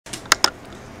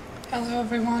Hello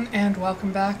everyone, and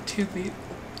welcome back to the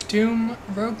Doom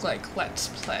roguelike Let's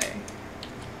Play.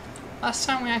 Last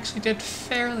time we actually did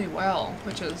fairly well,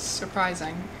 which is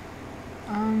surprising.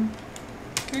 I'm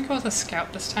gonna go with a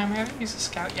scout this time. I haven't used a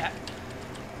scout yet.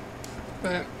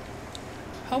 But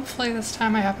hopefully this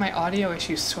time I have my audio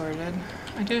issues sorted.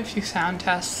 I did a few sound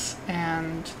tests,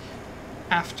 and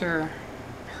after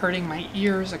hurting my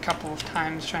ears a couple of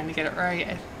times trying to get it right,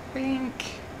 I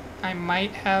think I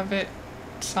might have it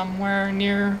somewhere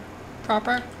near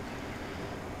proper.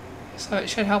 So it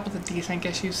should help with the desync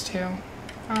issues too.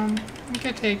 I'm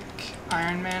gonna take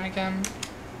Iron Man again.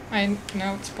 I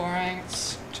know it's boring,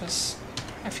 it's just,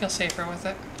 I feel safer with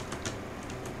it.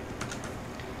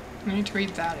 I need to read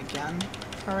that again.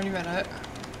 I've already read it.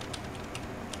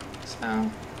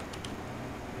 So,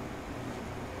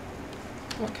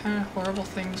 what kind of horrible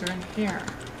things are in here?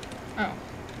 Oh,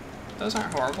 those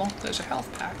aren't horrible. Those are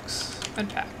health packs, med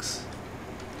packs.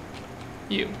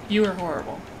 You are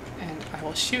horrible, and I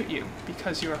will shoot you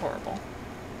because you are horrible.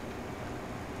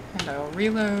 And I will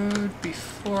reload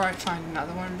before I find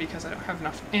another one because I don't have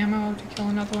enough ammo to kill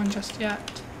another one just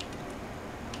yet.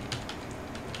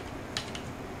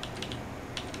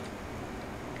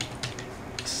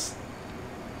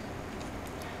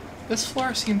 This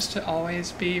floor seems to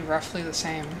always be roughly the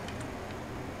same.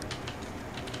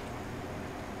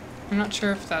 I'm not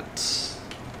sure if that's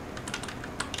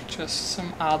just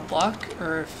some odd luck,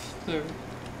 or if the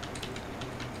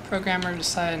programmer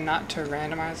decided not to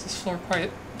randomize this floor quite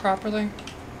properly.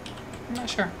 I'm not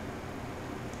sure.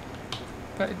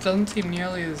 But it doesn't seem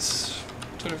nearly as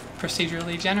sort of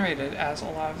procedurally generated as a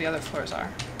lot of the other floors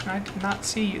are. And I did not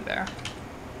see you there.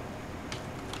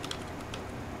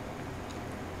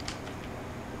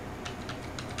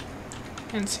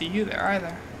 I didn't see you there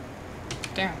either.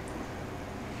 Damn.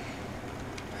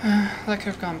 That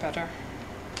could have gone better.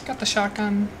 Got the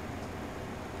shotgun.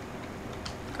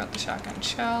 Got the shotgun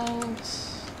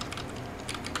shells.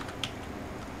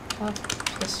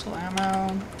 Left pistol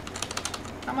ammo.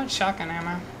 Not much shotgun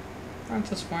ammo. That's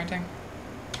disappointing.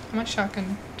 How much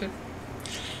shotgun did...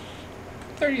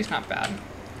 30 is not bad.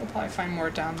 We'll probably find more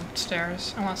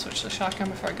downstairs. I want to switch to shotgun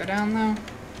before I go down though.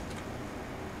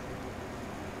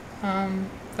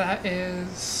 That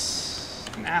is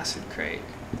an acid crate.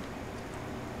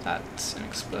 That's an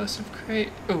explosive crate.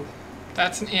 Ooh,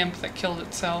 that's an imp that killed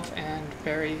itself and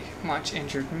very much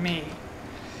injured me.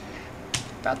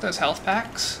 About those health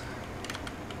packs.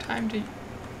 Time to...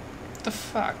 What the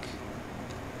fuck?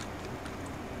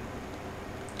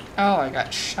 Oh, I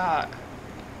got shot.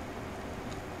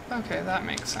 Okay, that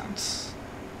makes sense.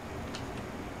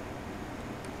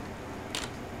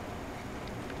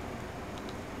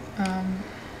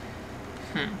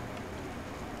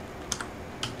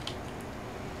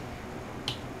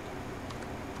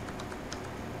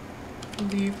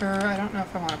 Lever, I don't know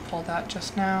if I want to pull that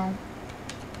just now.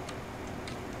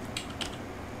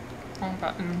 Wrong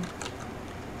button.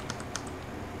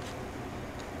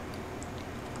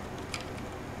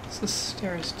 It's the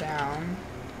stairs down.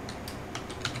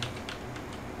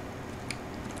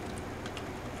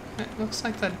 It looks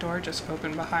like that door just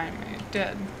opened behind me. It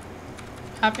did.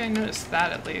 Happy I noticed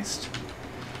that at least.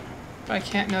 But I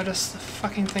can't notice the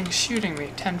fucking thing shooting me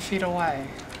 10 feet away.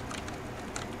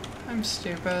 I'm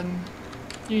stupid.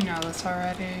 You know this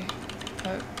already,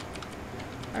 but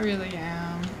I really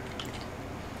am.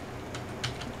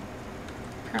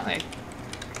 Apparently,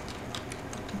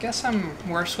 I guess I'm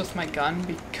worse with my gun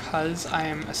because I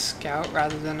am a scout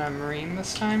rather than a marine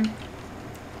this time,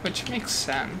 which makes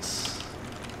sense.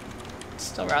 It's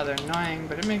still rather annoying,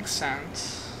 but it makes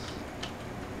sense.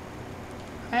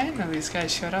 I didn't know these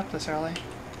guys showed up this early.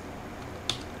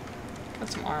 Got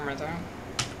some armor though.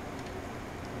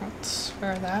 Let's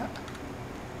spare that.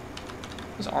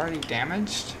 Was already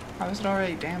damaged? How was it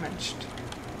already damaged?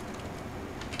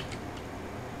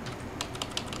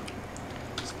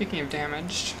 Speaking of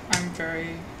damaged, I'm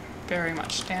very, very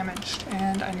much damaged,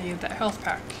 and I need that health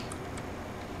pack.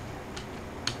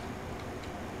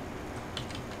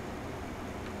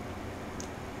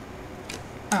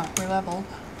 Oh, we leveled.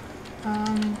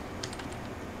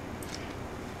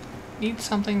 Need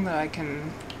something that I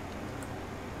can...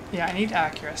 Yeah, I need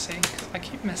accuracy, because I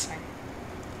keep missing.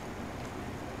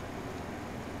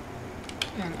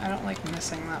 And I don't like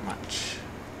missing that much.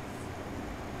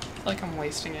 I feel like I'm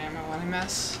wasting ammo when I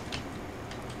miss.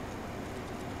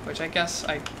 Which I guess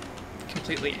I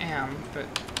completely am, but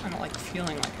I don't like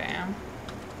feeling like I am.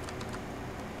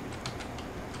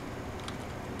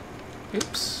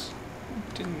 Oops.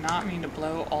 Did not mean to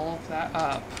blow all of that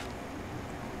up.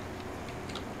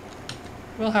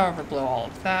 Will, however, blow all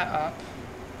of that up.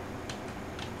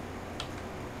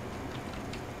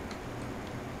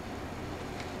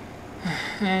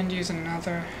 and use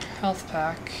another health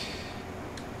pack.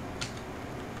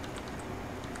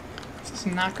 This is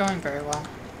not going very well.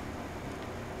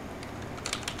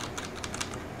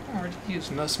 I already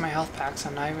used most of my health packs.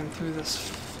 I'm not even through this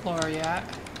floor yet.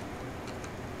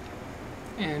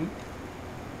 And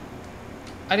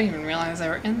I didn't even realize they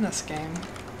were in this game.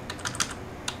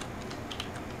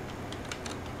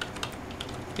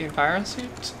 The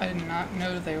envirosuits? I did not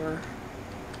know they were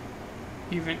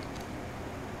even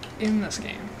in this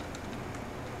game.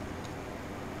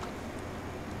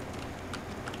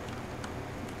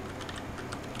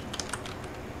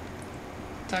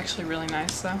 It's actually really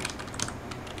nice though.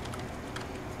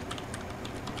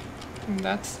 And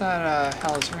that's that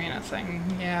Hell's Arena thing.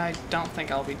 Yeah, I don't think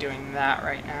I'll be doing that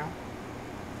right now.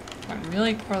 Went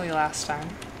really poorly last time.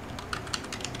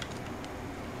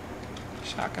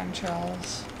 Shotgun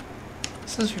shells.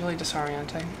 This is really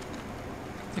disorienting.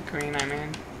 The green, I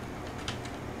mean.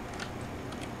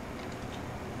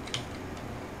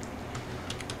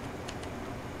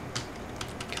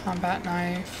 Combat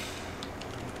knife.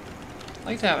 I'd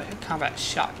like to have a combat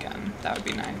shotgun. That would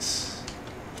be nice.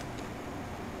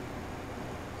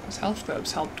 Those health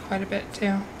globes helped quite a bit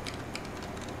too.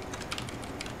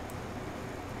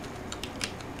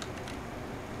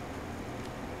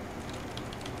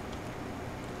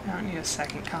 I don't need a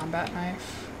second combat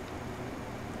knife.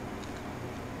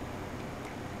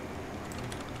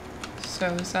 So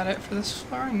is that it for this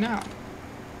floor? No.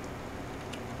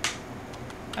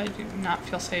 I do not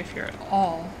feel safe here at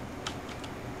all.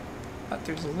 But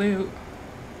there's loot.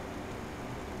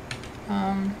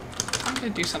 I'm gonna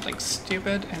do something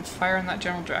stupid and fire in that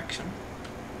general direction.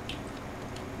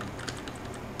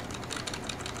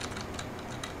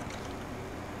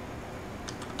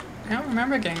 I don't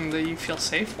remember getting the "you feel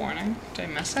safe" warning. Did I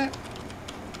miss it?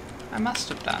 I must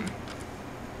have done.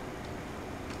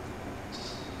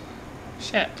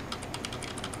 Shit.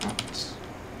 Oh,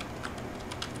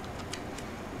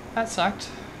 that sucked.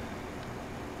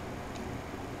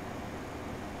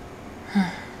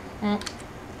 Well,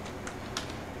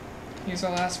 use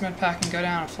our last med pack and go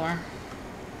down a floor.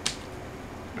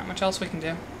 Not much else we can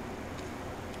do.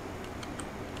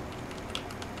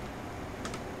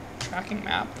 Tracking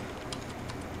map.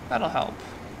 That'll help.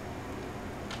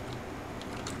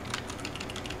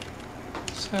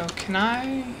 So, can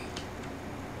I...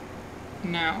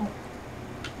 No.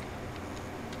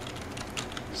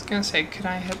 I was gonna say, could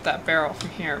I hit that barrel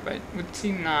from here, but it would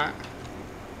seem not.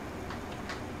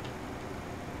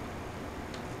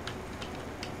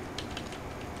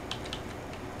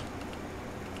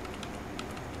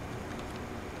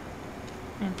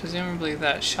 And presumably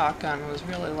that shotgun was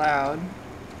really loud.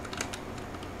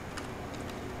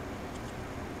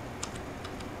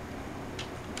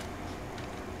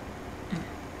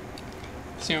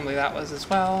 Presumably that was as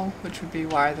well, which would be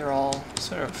why they're all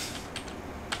sort of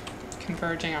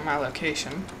converging on my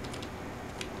location.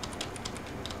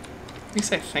 At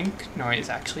least I think noise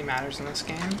actually matters in this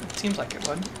game. It seems like it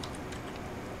would.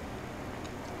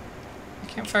 I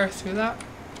can't fire through that.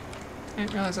 I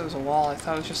didn't realize it was a wall. I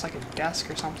thought it was just like a desk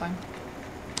or something.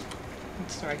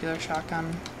 It's the regular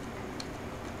shotgun.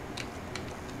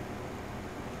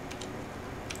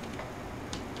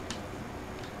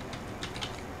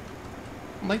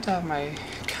 I'd like to have my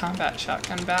combat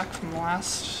shotgun back from the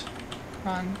last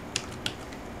run.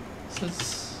 This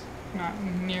is not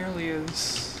nearly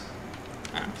as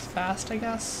fast, I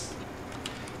guess.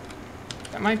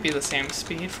 It might be the same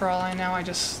speed for all I know. I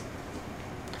just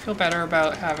feel better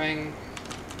about having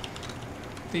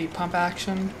the pump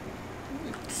action.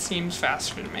 It seems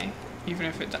faster to me, even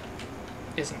if it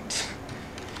isn't.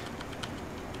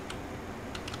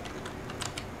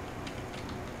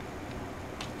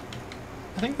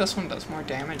 I think this one does more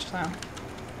damage though.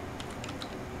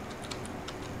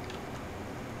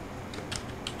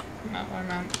 Not what I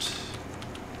meant.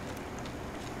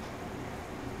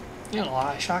 He had a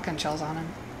lot of shotgun shells on him.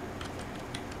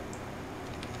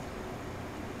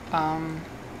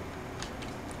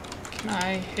 Can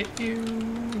I hit you?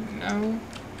 No.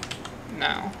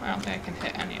 No, I don't think I can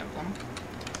hit any of them.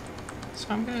 So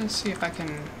I'm gonna see if I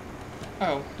can...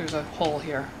 Oh, there's a hole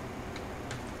here.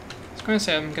 I was gonna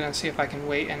say I'm gonna see if I can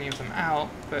wait any of them out,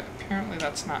 but apparently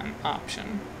that's not an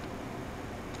option.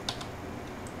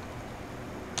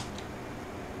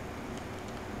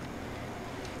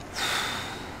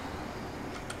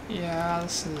 Yeah,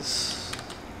 this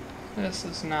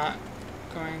is not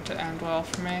going to end well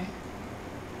for me.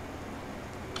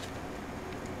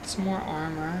 Some more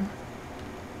armor.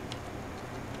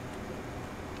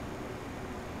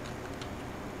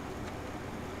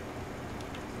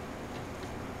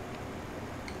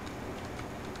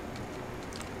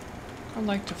 I'd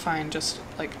like to find just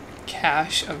like a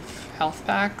cache of health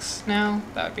packs now.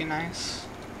 That would be nice.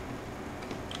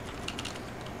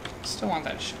 Still want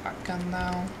that shotgun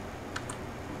though.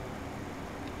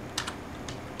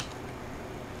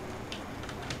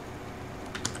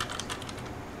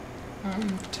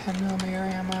 10mm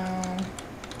ammo.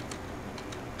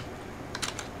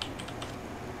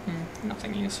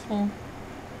 Nothing useful.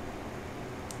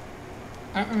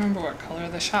 I don't remember what color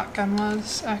the shotgun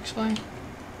was, actually.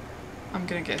 I'm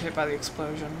gonna get hit by the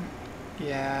explosion.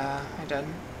 Yeah, I did.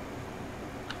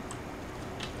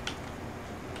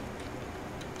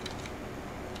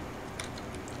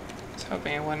 I was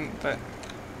hoping it wouldn't, but...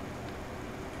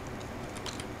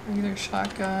 Either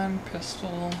shotgun,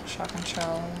 pistol, shotgun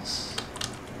shells.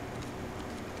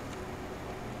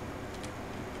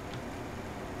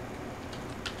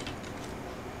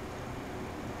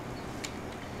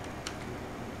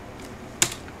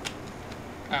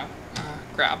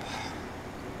 Grab.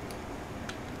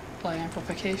 Light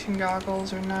amplification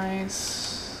goggles are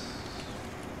nice.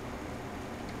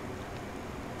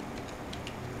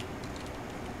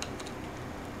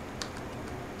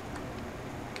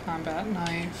 Combat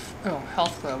knife. Oh,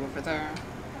 health globe over there.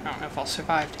 I don't know if I'll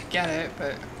survive to get it,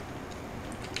 but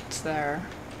it's there.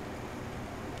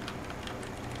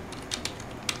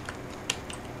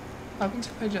 What happens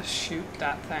if I just shoot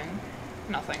that thing?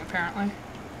 Nothing, apparently.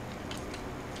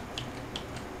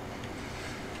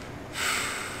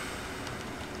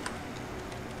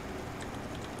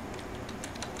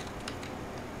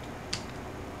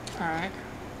 Alright.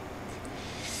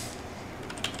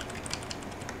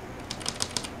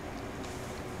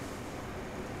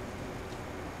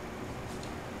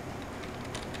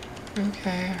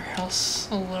 Okay, our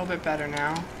health's a little bit better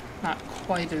now. Not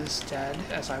quite as dead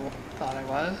as I thought I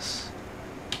was.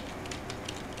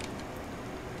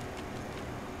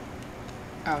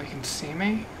 Oh, you can see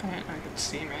me? I didn't know you could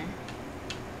see me.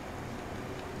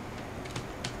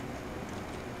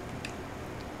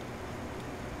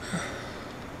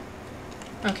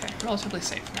 Okay, relatively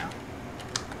safe now.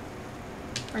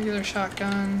 Regular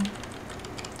shotgun.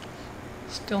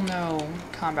 Still no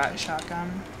combat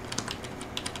shotgun.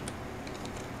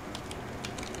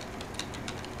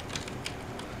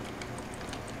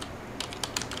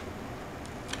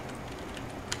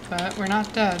 But we're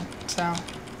not dead, so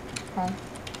I'll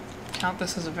count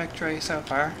this as a victory so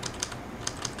far.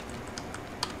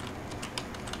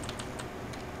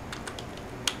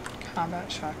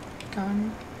 Combat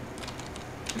shotgun.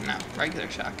 No, regular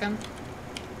shotgun.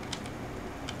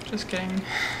 Just getting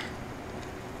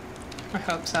my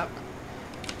hopes up.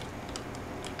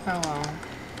 Oh well.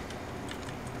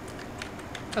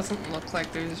 Doesn't look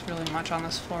like there's really much on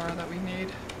this floor that we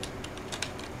need.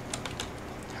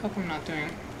 Hope I'm not doing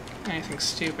anything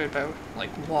stupid about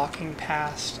like walking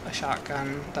past a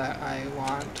shotgun that I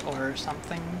want or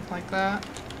something like that.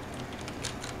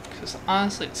 Because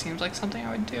honestly it seems like something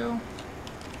I would do.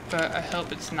 But I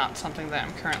hope it's not something that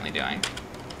I'm currently doing.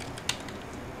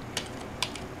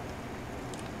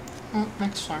 Oh,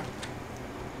 next floor.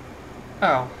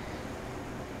 Oh.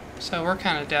 So we're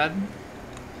kind of dead,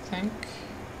 I think.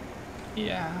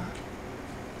 Yeah.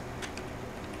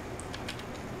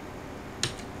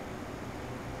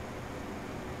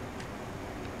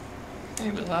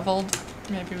 Maybe leveled.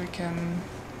 Maybe we can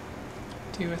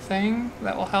do a thing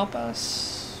that will help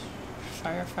us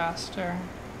fire faster.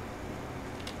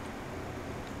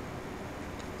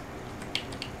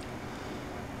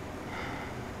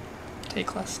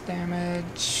 Take less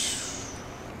damage.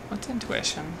 What's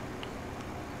intuition?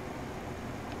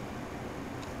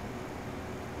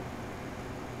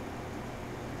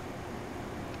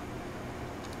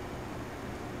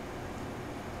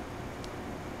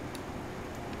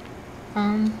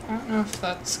 I don't know if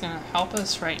that's gonna help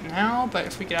us right now, but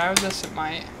if we get out of this, it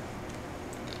might.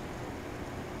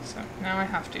 So now I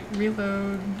have to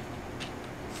reload,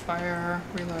 fire,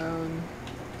 reload,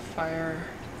 fire.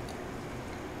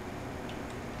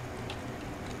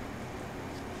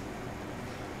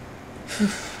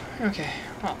 Okay,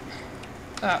 well,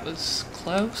 that was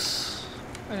close.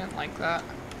 I didn't like that.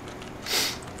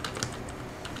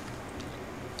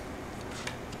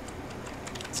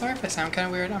 Sorry if I sound kind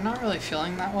of weird. I'm not really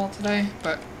feeling that well today,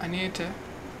 but I needed to...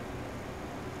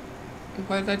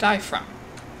 Where did I die from?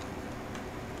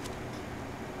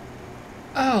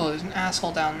 Oh, there's an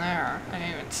asshole down there. I didn't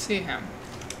even see him.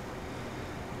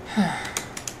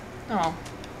 Oh.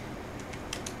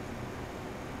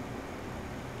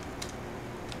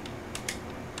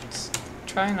 Let's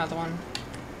try another one.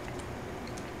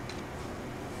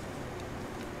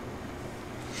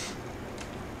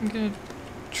 I'm gonna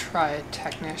try a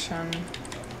technician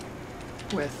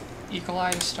with eagle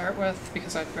eye to start with,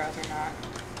 because I'd rather not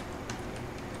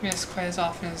miss quite as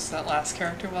often as that last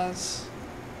character was.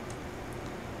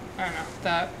 I don't know,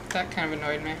 that kind of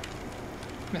annoyed me,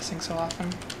 missing so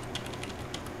often.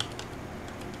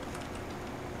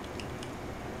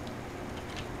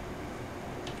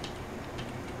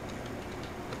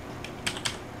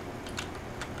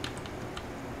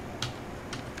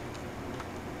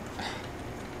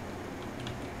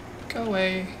 Go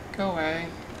away, go away.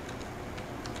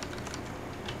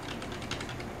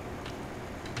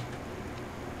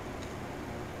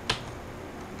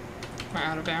 Am I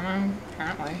out of ammo?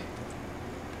 Apparently.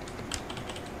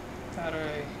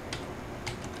 Battery.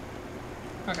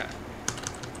 Okay.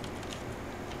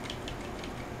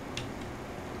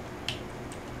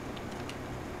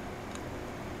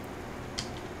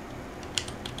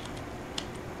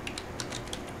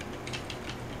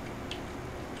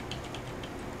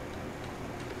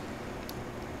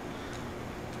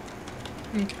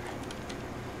 Okay.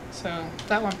 So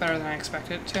that went better than I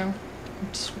expected it to.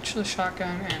 Switch to the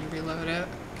shotgun and reload it.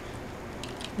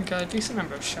 We got a decent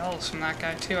number of shells from that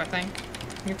guy too, I think.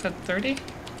 I think it said 30?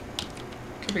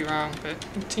 Could be wrong, but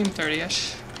it seemed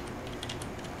 30-ish.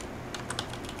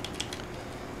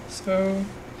 So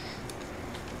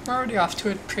we're already off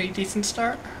to a pretty decent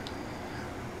start.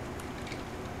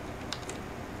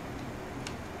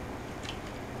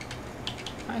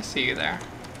 I see you there.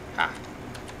 Ha.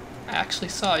 I actually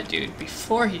saw a dude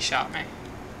before he shot me.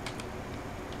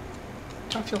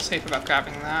 Don't feel safe about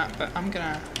grabbing that, but I'm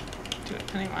gonna do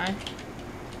it anyway.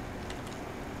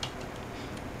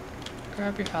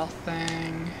 Grab your health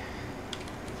thing.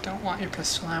 Don't want your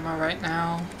pistol ammo right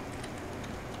now.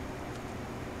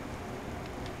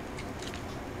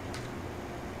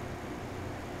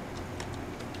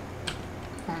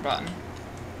 Wrong button.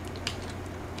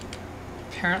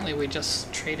 Apparently we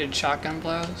just traded shotgun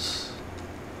blows.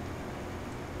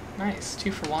 Nice,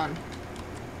 2 for 1.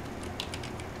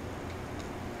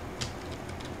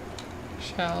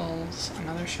 Shells,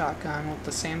 another shotgun with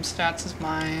the same stats as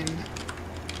mine.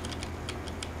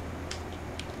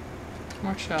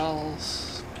 More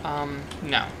shells.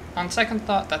 No. On second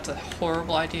thought, that's a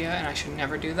horrible idea and I should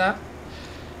never do that.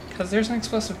 Because there's an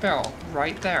explosive barrel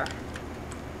right there.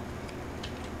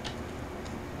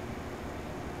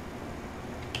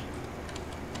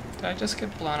 Did I just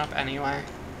get blown up anyway?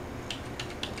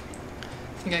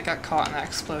 I think I got caught in that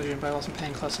explosion, but I wasn't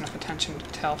paying close enough attention to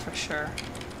tell for sure.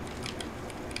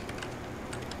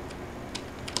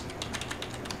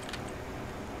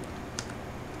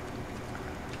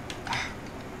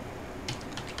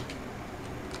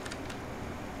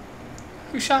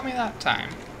 Who shot me that time?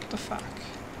 What the fuck?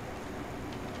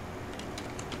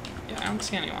 Yeah, I don't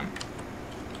see anyone.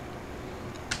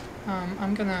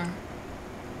 I'm gonna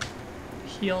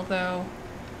heal though.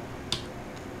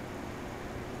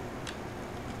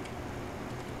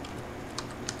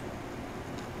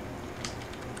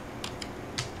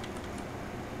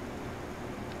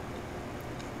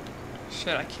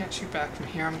 Shit, I can't shoot back from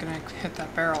here. I'm gonna hit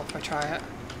that barrel if I try it.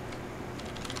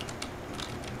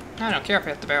 I don't care if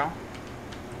I hit the barrel.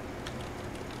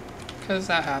 Because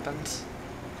that happens.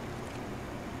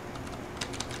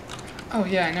 Oh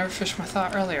yeah, I never finished my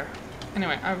thought earlier.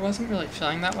 Anyway, I wasn't really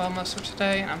feeling that well most of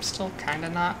today, and I'm still kinda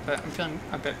not, but I'm feeling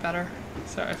a bit better.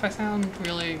 So if I sound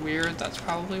really weird, that's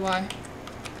probably why.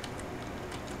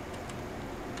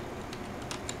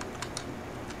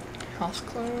 Health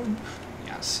globe.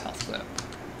 Yes, health clip.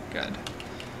 Good.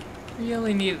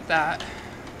 Really needed that.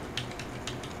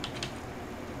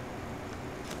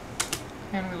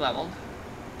 And we leveled.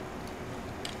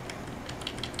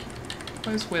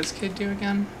 What does WizKid do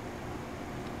again?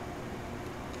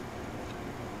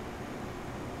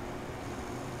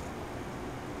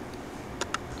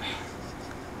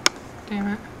 Damn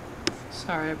it.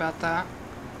 Sorry about that.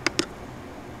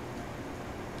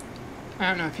 I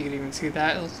don't know if you could even see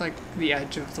that. It looked like the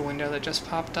edge of the window that just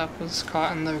popped up was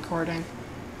caught in the recording.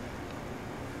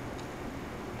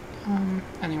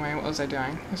 Anyway, what was I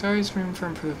doing? There's always room for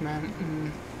improvement,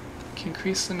 and can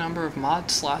increase the number of mod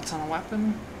slots on a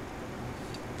weapon.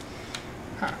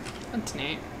 Huh, that's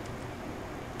neat.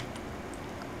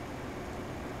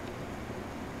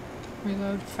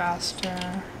 Reload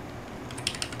faster.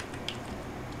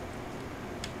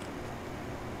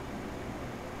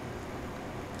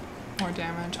 More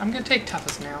damage. I'm gonna take tough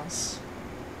as nails.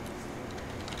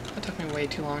 That took me way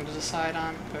too long to decide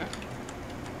on, but...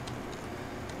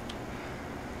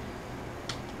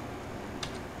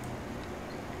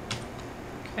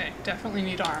 Okay, definitely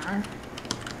need armor.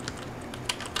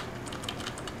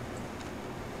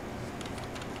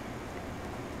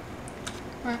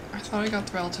 What? I thought I got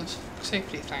the relative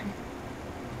safety thing.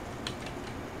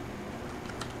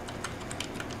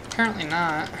 Apparently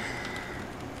not.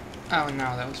 Oh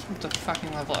no, that was the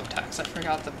fucking level up text. I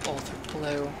forgot that both are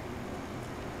blue.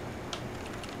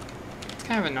 It's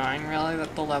kind of annoying, really,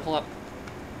 that the level up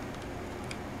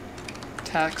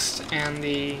text and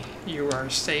the "you are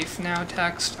safe now"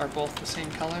 text are both the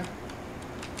same color.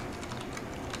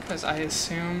 Because I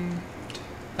assumed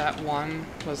that one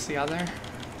was the other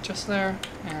just there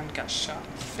and got shot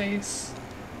in the face.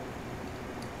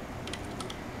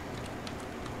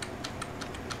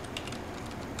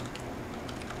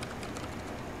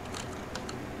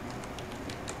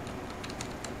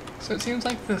 So it seems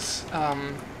like this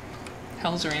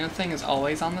Hell's Arena thing is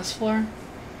always on this floor.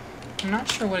 I'm not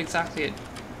sure what exactly it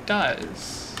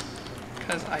does,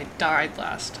 because I died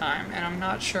last time, and I'm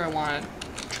not sure I want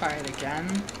to try it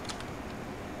again.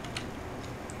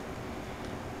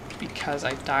 Because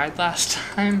I died last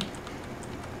time,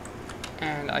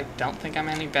 and I don't think I'm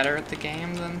any better at the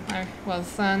game than I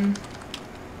was then.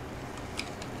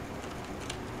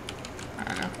 I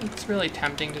don't know, it's really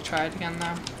tempting to try it again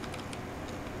though.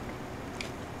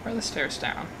 Where are the stairs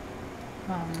down?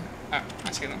 Oh,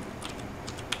 I see them.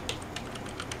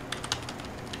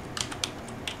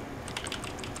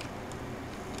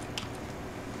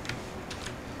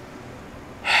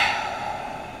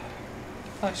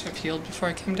 Probably should have healed before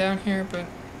I came down here, but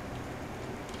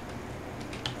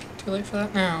too late for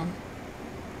that now.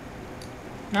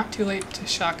 Not too late to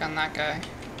shotgun that guy.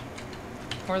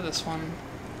 Or this one.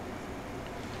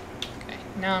 Okay,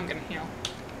 now I'm gonna heal.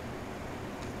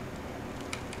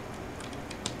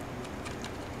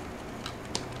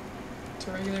 It's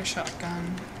a regular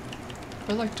shotgun. I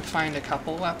would like to find a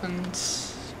couple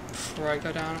weapons before I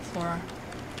go down a floor.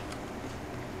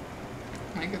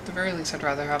 Like, at the very least, I'd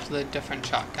rather have the different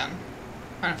shotgun.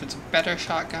 I don't know if it's a better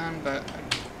shotgun, but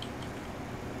I'd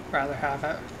rather have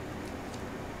it.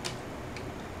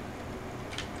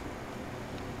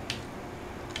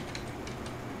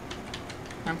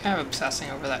 I'm kind of obsessing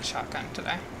over that shotgun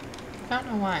today. I don't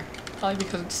know why. Probably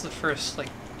because it's the first, like,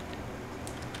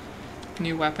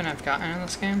 new weapon I've gotten in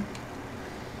this game.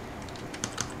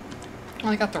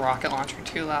 Well, I got the rocket launcher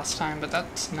too last time, but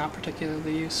that's not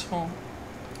particularly useful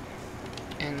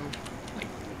in, like,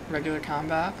 regular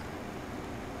combat.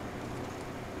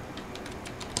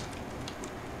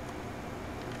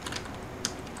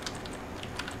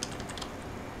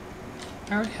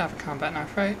 I already have a combat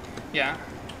knife, right? Yeah.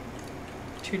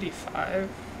 2d5.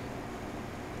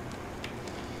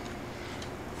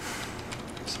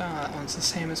 So that one's the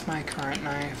same as my current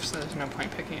knife, so there's no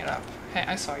point picking it up. Hey,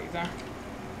 I saw you there.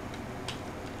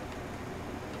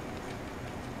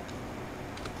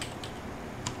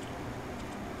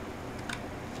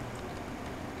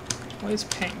 What is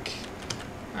pink?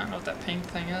 I don't know what that pink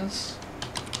thing is.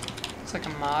 It's like a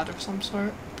mod of some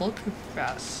sort. Bulletproof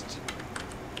vest.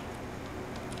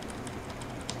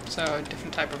 So a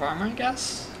different type of armor, I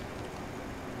guess?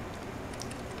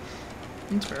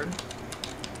 That's weird.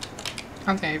 I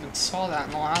don't think I even saw that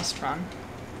in the last run.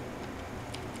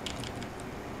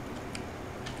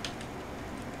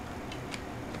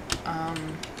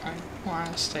 I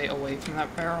want to stay away from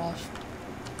that barrel if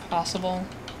possible.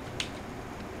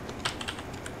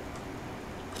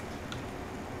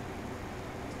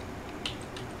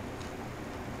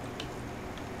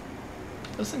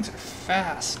 Those things are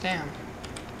fast, damn.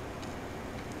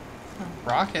 Oh,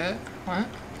 rocket? What?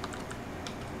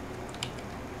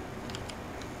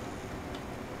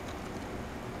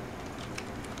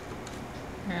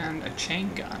 And a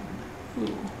chain gun.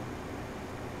 Ooh.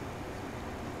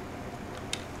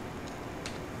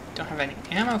 Don't have any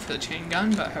ammo for the chain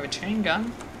gun, but I have a chain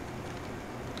gun.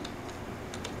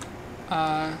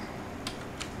 I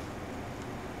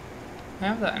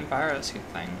have that EnviroSuit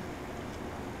thing.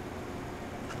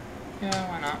 Yeah,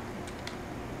 why not?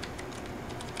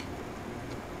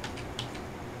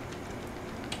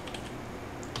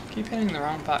 Keep hitting the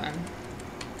wrong button.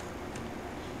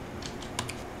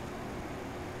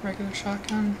 Regular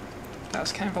shotgun. That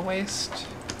was kind of a waste.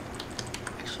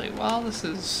 Actually, while this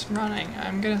is running,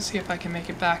 I'm gonna see if I can make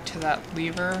it back to that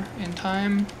lever in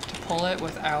time to pull it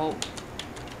without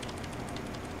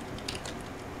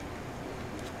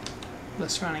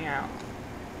this running out.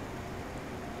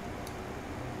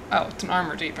 Oh, it's an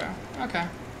armor depot. Okay.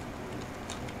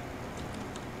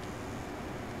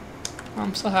 Well,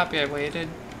 I'm so happy I waited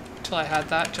till I had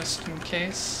that just in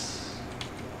case.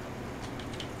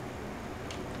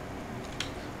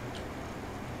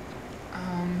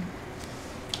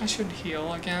 I should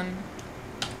heal again.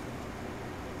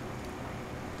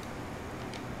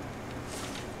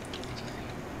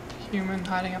 Human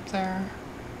hiding up there.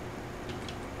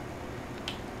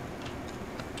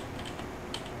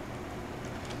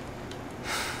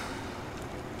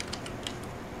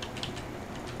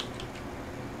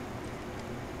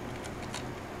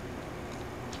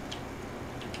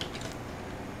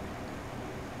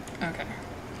 Okay,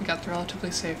 we got the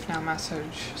relatively safe now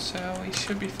message, so we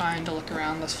should be fine to look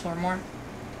around this floor more.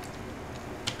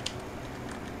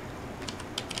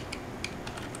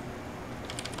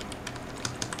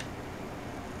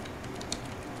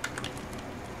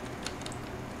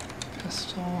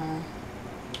 Pistol,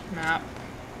 map.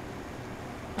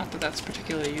 Not that that's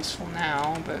particularly useful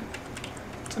now, but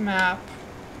it's a map.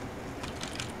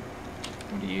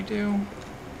 What do you do?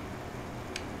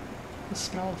 The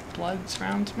smell of blood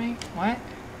surrounds me? What?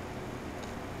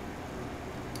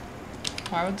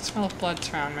 Why would the smell of blood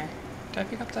surround me? Did I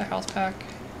pick up the health pack?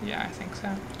 Yeah, I think so.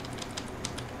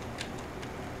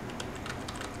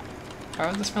 Why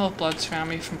would the smell of blood surround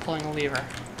me from pulling a lever?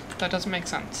 That doesn't make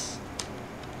sense.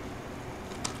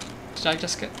 Did I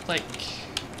just get, like,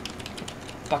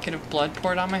 a bucket of blood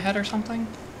poured on my head or something?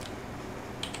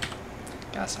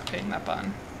 Gotta stop hitting that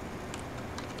button.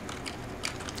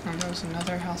 And there was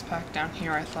another health pack down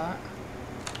here, I thought.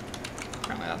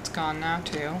 Apparently that's gone now,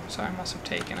 too, so I must have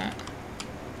taken it.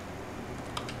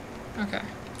 Okay.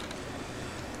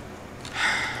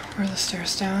 Where are the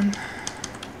stairs down?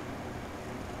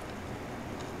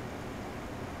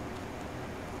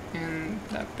 In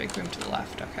that big room to the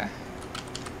left, okay.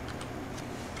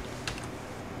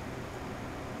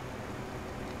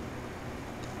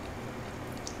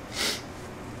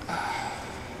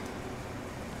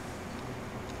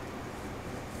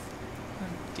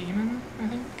 Demon, I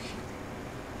think.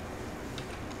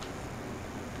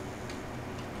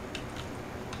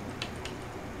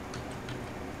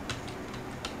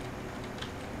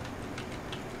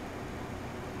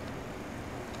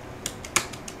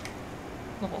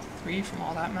 Level 3 from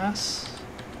all that mess.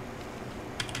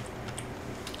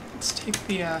 Let's take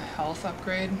the health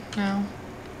upgrade now.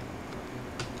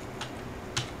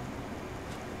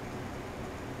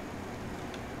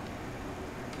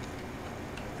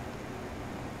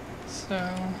 So,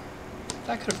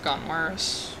 that could have gone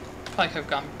worse. Probably could have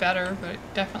gone better, but it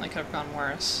definitely could have gone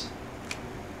worse.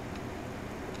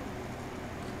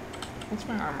 What's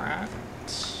my armor at?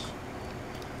 It's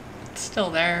still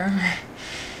there.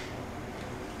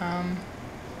 I'm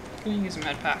gonna use a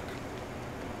med pack.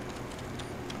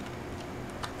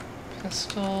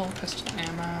 Pistol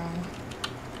ammo.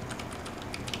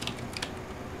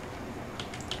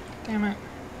 Damn it.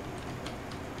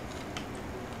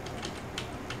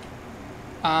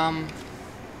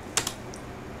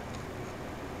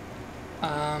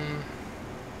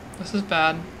 This is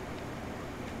bad.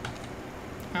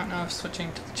 I don't know if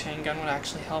switching to the chain gun would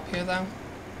actually help here, though.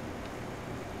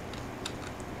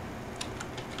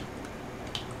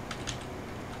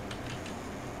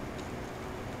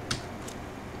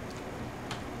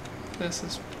 This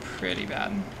is pretty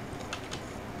bad.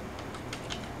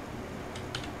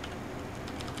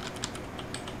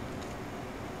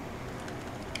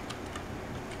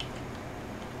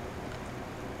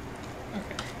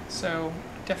 Okay, so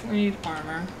definitely need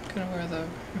armor. Gonna wear the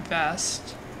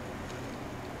vest.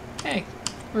 Hey,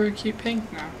 we're a cute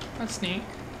pink now. That's neat.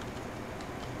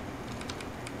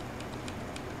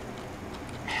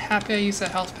 Happy I used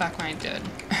that health pack when I did.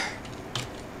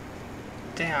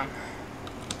 Damn.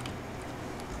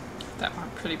 That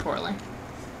went pretty poorly.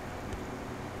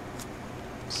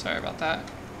 Sorry about that.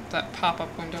 That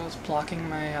pop-up window is blocking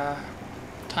my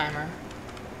timer.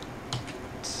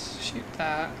 Let's shoot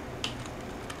that.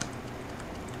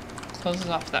 Closes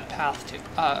off that path to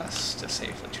us to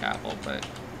safely travel, but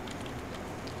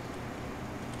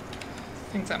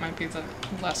I think that might be the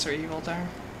lesser evil there.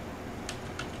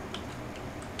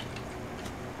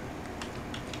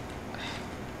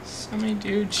 So many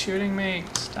dudes shooting me.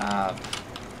 Stop.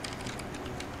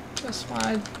 Just want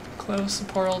to close the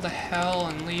portal to hell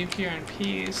and leave here in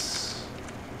peace.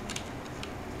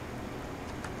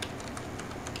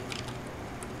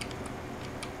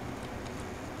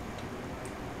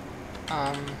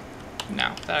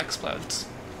 No, that explodes.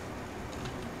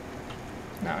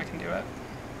 Now I can do it.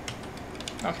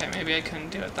 Okay, maybe I couldn't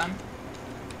do it then.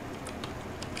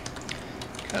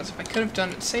 Because if I could have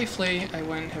done it safely, I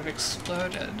wouldn't have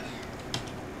exploded.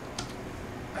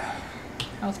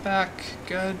 Health back,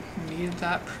 good. Needed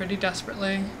that pretty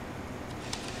desperately.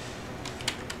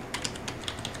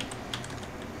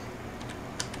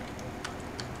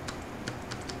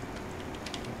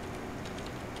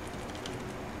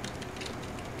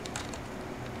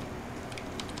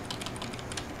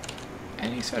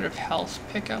 Any sort of health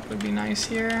pickup would be nice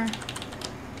here.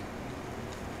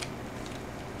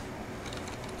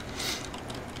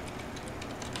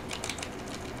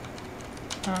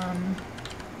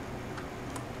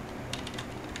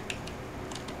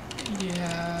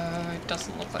 Yeah, it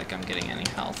doesn't look like I'm getting any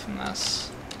health from this.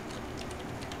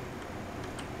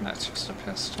 That's just a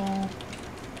pistol.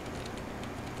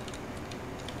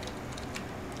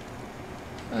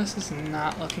 This is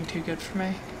not looking too good for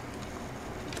me.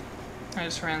 I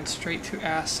just ran straight through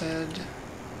acid.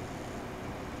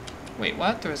 Wait,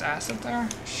 what? There was acid there?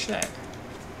 Shit.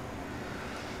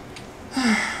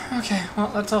 Okay, well,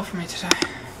 that's all for me today.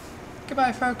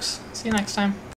 Goodbye, folks. See you next time.